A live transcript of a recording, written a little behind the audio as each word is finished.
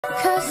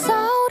Cause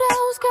all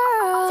those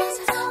girls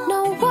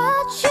know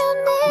what you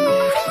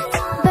need,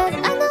 but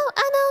I know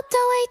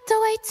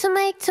the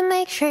way to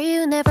make sure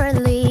you never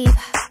leave.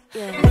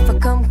 If I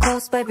come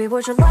close, baby,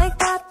 would you like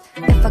that?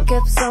 If I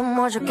give some,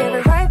 would you give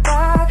it right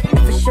back? If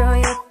I show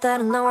you that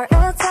I know where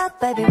it's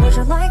at, baby, would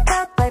you like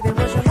that? Baby,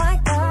 would you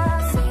like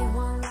that? Say you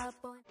want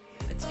love, boy.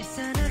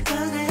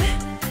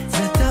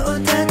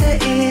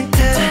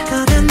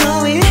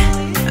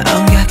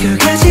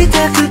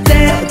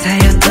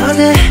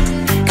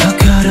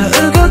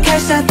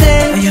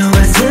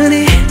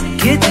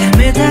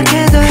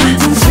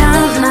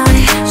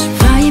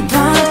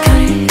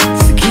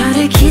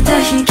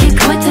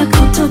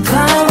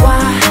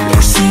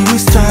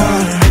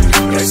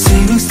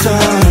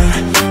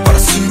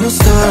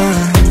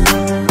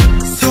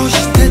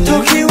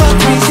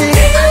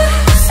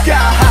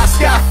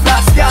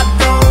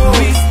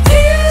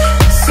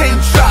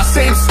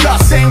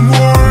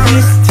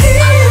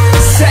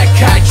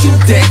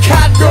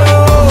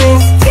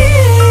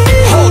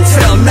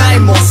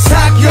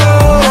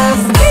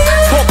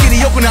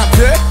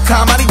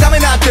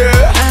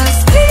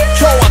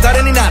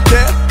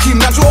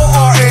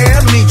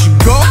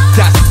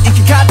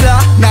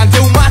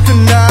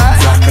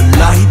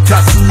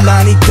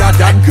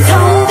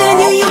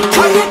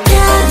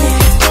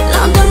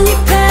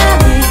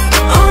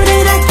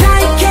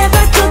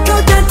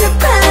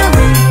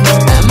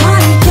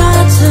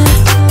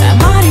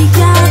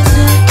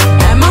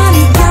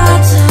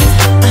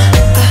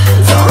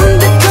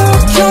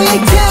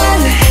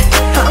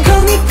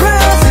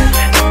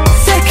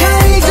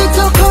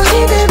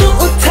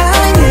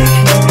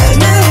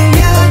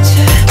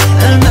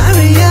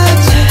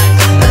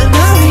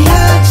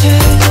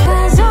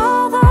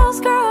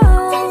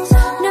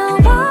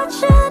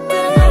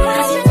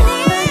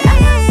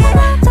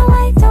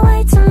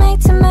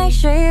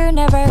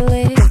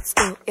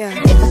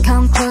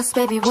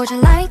 Baby, would you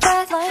like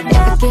that? If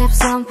I give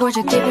some, would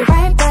you give it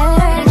right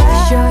back?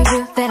 Show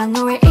you that I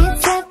know where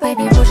it's at.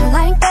 Baby, would you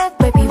like that?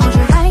 Baby, would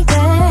you like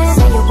that?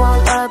 Say you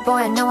want love, boy,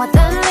 I know what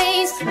that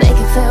means. Make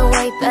it feel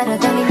way better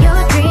than in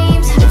your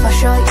dreams. If I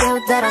show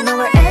you that I know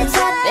where it's at.